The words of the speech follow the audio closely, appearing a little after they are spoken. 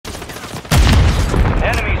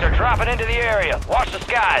dropping into the area. Watch the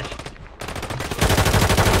skies.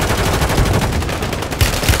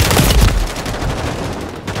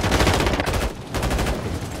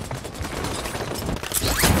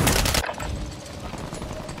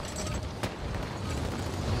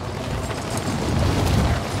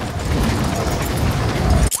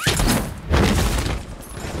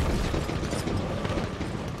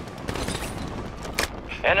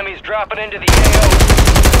 Enemies dropping into the AO.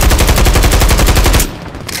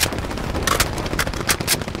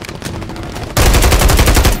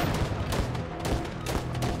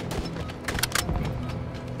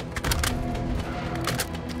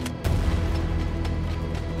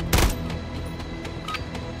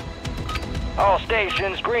 All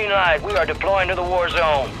stations, green light. We are deploying to the war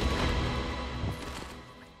zone.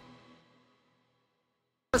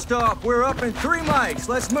 Stop. We're up in 3 mics.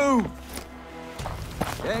 Let's move.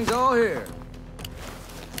 Gang's all here.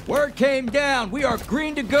 Word came down. We are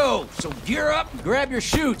green to go. So gear up and grab your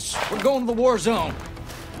chutes. We're going to the war zone.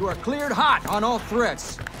 You are cleared hot on all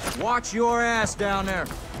threats. Watch your ass down there.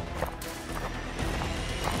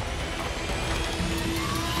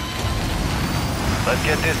 Let's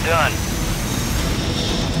get this done.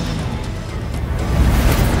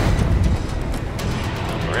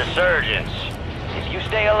 Resurgence. If you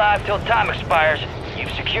stay alive till time expires,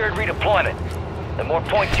 you've secured redeployment. The more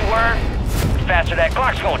points you earn, the faster that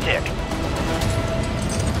clock's gonna tick.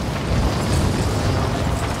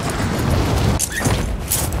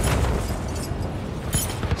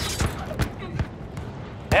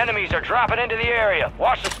 Enemies are dropping into the area.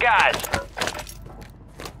 Watch the skies.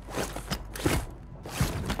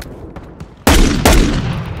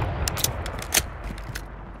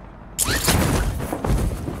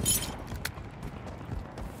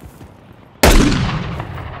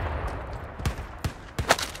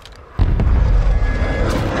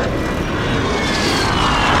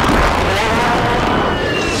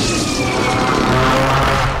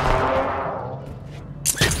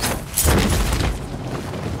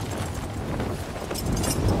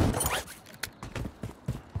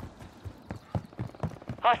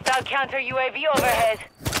 Hostile counter UAV overhead.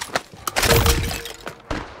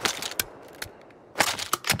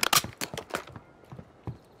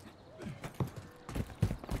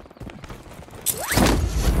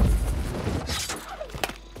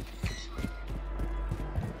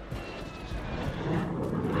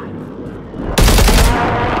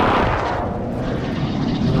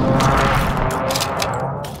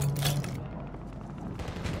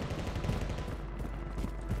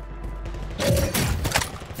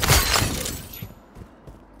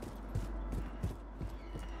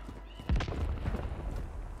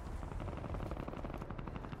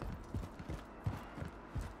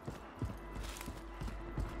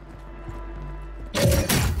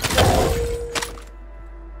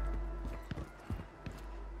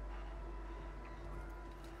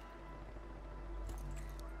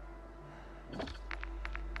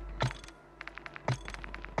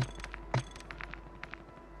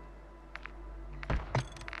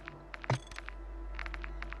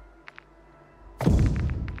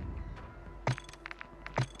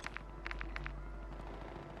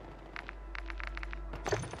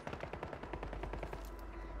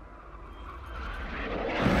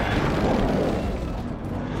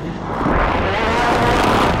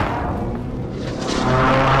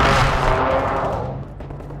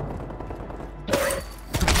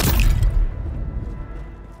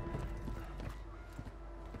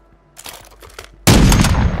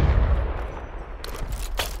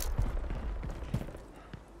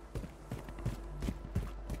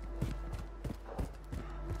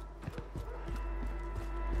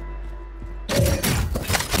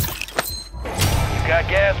 Got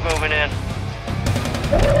gas moving in.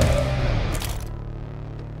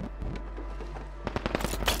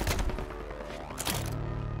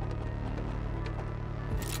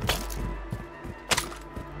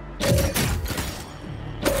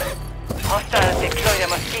 Hostiles deploy a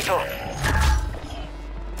mosquito.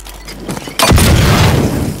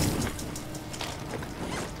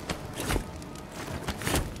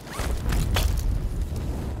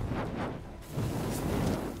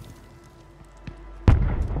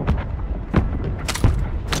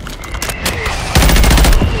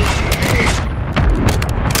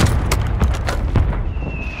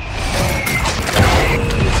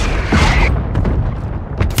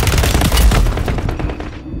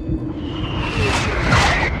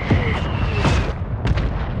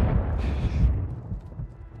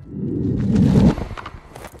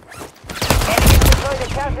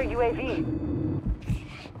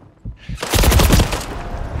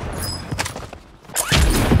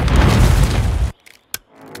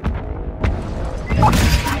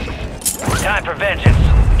 time for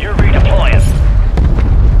vengeance. You're redeploying.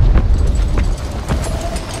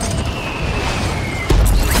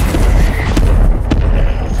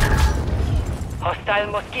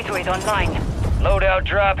 Hostile Mosquito is online. Loadout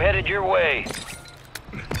drop headed your way.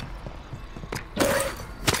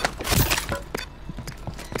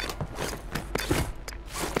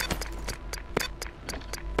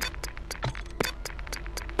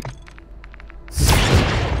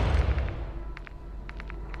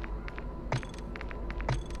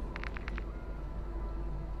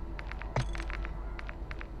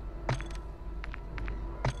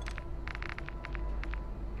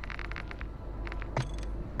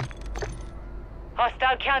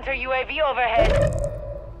 Hostile counter UAV overhead.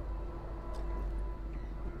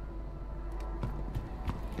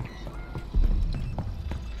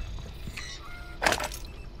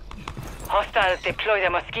 Hostiles deploy the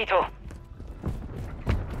Mosquito.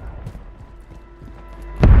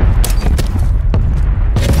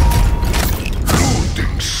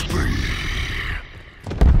 Looting spree.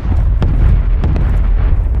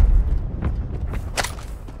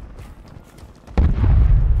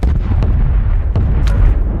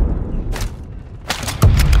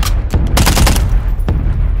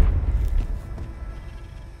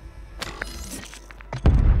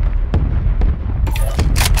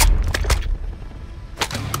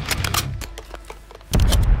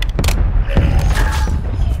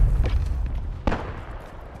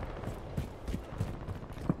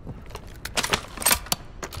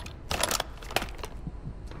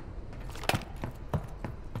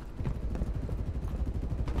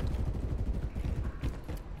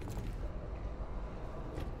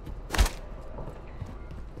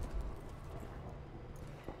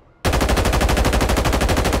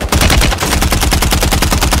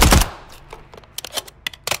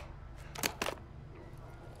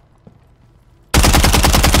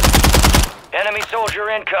 Enemy soldier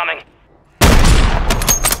incoming.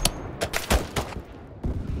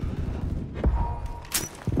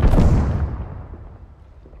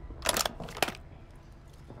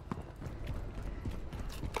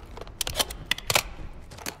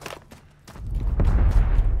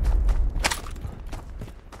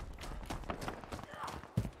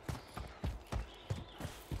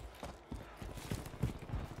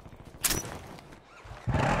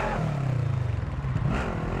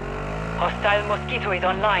 Hostile Mosquito is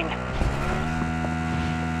online.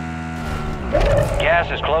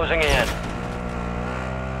 Gas is closing in.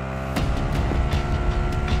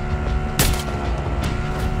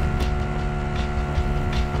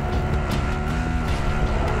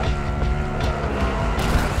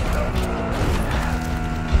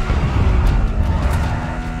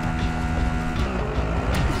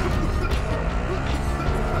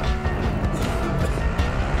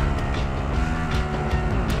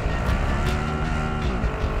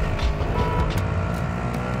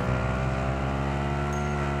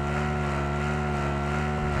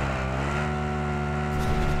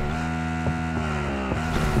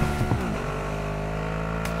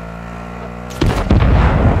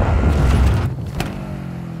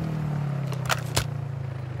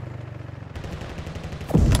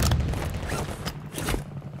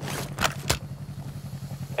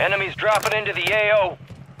 Enemies dropping into the AO.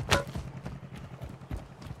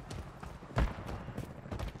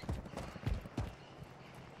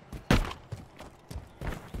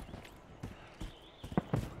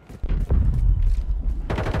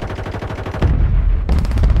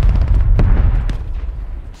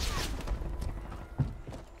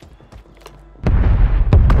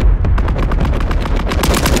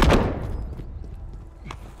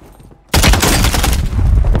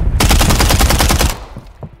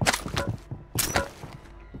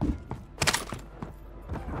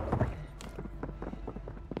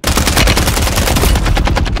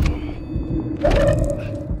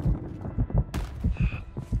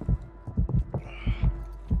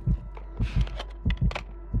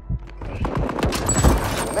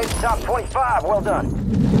 Made top 25, well done.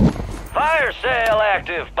 Fire sale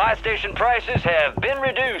active. Buy station prices have been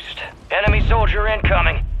reduced. Enemy soldier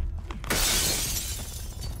incoming.